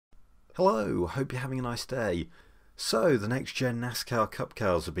Hello, hope you're having a nice day. So, the next gen NASCAR Cup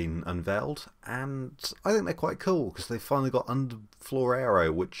cars have been unveiled, and I think they're quite cool because they've finally got underfloor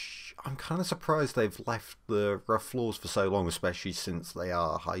aero, which I'm kind of surprised they've left the rough floors for so long, especially since they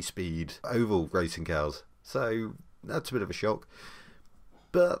are high speed oval racing cars. So, that's a bit of a shock.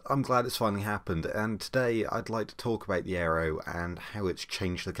 But I'm glad it's finally happened, and today I'd like to talk about the Aero and how it's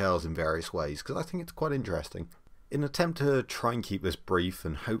changed the cars in various ways, because I think it's quite interesting. In an attempt to try and keep this brief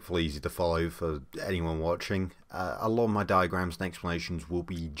and hopefully easy to follow for anyone watching, a lot of my diagrams and explanations will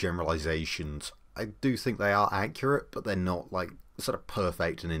be generalizations. I do think they are accurate, but they're not like sort of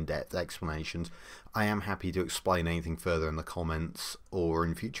perfect and in-depth explanations. I am happy to explain anything further in the comments or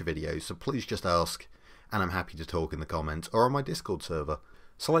in future videos, so please just ask, and I'm happy to talk in the comments or on my Discord server.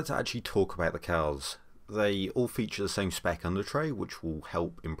 So let's actually talk about the cars. They all feature the same spec undertray, which will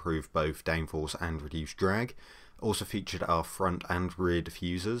help improve both downforce and reduce drag. Also featured are front and rear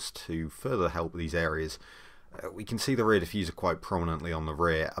diffusers to further help these areas. We can see the rear diffuser quite prominently on the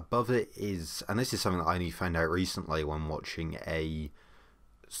rear. Above it is, and this is something that I only found out recently when watching a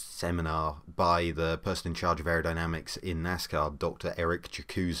seminar by the person in charge of aerodynamics in NASCAR, Dr. Eric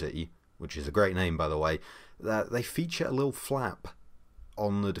Jacuzzi, which is a great name by the way, that they feature a little flap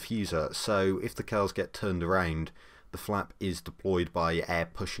on the diffuser, so if the cars get turned around, the flap is deployed by air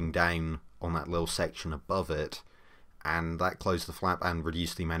pushing down on that little section above it, and that closed the flap and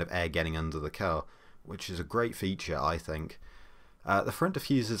reduced the amount of air getting under the car, which is a great feature, I think. The front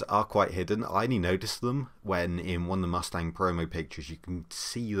diffusers are quite hidden. I only noticed them when in one of the Mustang promo pictures you can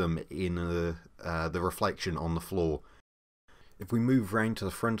see them in the reflection on the floor. If we move round to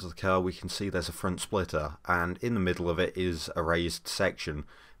the front of the car, we can see there's a front splitter, and in the middle of it is a raised section.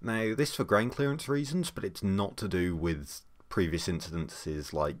 Now, this for ground clearance reasons, but it's not to do with previous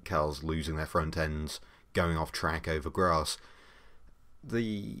incidences like cars losing their front ends, going off track over grass.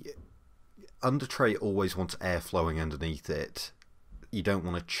 The undertray always wants air flowing underneath it. You don't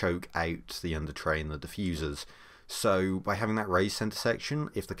want to choke out the undertray and the diffusers. So by having that raised centre section,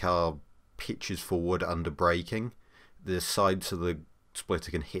 if the car pitches forward under braking, the sides of the splitter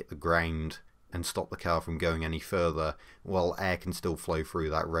can hit the ground and stop the car from going any further, while air can still flow through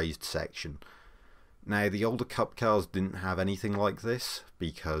that raised section. Now, the older Cup cars didn't have anything like this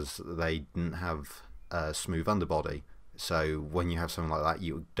because they didn't have a smooth underbody. So when you have something like that,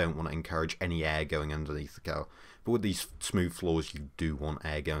 you don't want to encourage any air going underneath the car. But with these smooth floors, you do want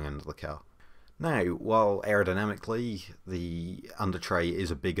air going under the car. Now, while aerodynamically the undertray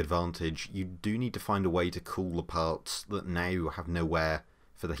is a big advantage, you do need to find a way to cool the parts that now have nowhere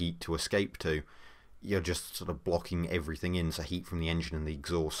for the heat to escape to. You're just sort of blocking everything in, so heat from the engine and the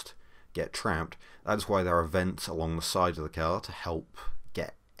exhaust get trapped. That's why there are vents along the side of the car to help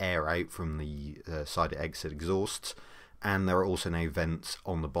get air out from the side exit exhausts, and there are also now vents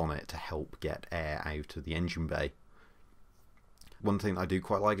on the bonnet to help get air out of the engine bay. One thing I do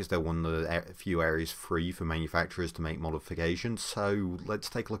quite like is they're one of the few areas free for manufacturers to make modifications, so let's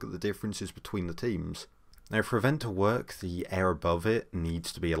take a look at the differences between the teams. Now, for a vent to work, the air above it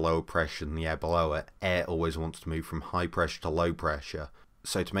needs to be a lower pressure than the air below it. Air always wants to move from high pressure to low pressure,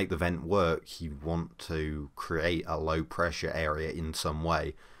 so to make the vent work you want to create a low pressure area in some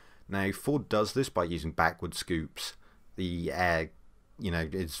way. Now, Ford does this by using backward scoops. The air,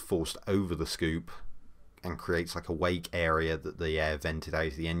 is forced over the scoop and creates like a wake area that the air vented out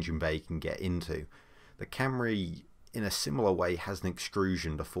of the engine bay can get into. The Camry, in a similar way, has an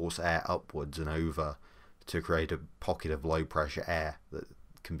extrusion to force air upwards and over to create a pocket of low pressure air that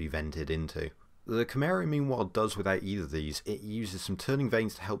can be vented into. The Camaro, meanwhile, does without either of these. It uses some turning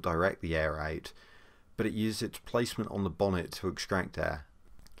vanes to help direct the air out, but it uses its placement on the bonnet to extract air.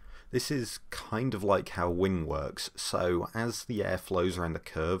 This is kind of like how wing works, so as the air flows around the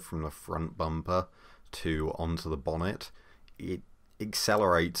curve from the front bumper to onto the bonnet, it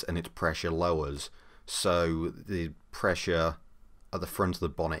accelerates and its pressure lowers, so the pressure at the front of the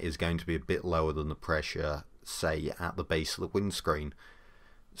bonnet is going to be a bit lower than the pressure, say, at the base of the windscreen.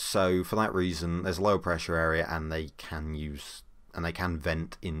 So for that reason there's a low pressure area, and they can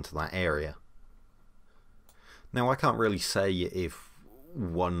vent into that area. Now, I can't really say if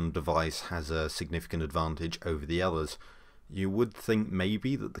one device has a significant advantage over the others. You would think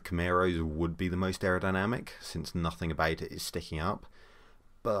maybe that the Camaros would be the most aerodynamic, since nothing about it is sticking up,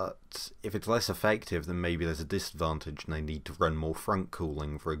 but if it's less effective, then maybe there's a disadvantage and they need to run more front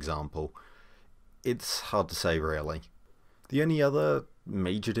cooling, for example. It's hard to say, really. The only other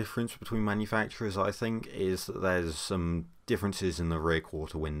major difference between manufacturers, I think, is that there's some differences in the rear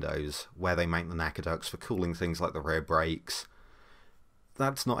quarter windows, where they make the NACA ducts for cooling things like the rear brakes.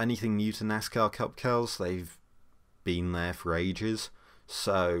 That's not anything new to NASCAR Cup cars, they've been there for ages,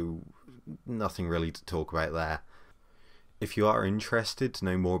 so nothing really to talk about there. If you are interested to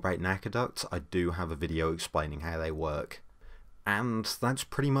know more about NACA ducts, I do have a video explaining how they work. And that's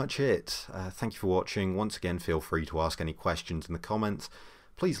pretty much it. Thank you for watching. Once again, feel free to ask any questions in the comments.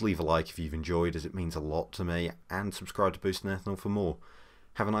 Please leave a like if you've enjoyed, as it means a lot to me, and subscribe to Boost and Ethanol for more.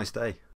 Have a nice day.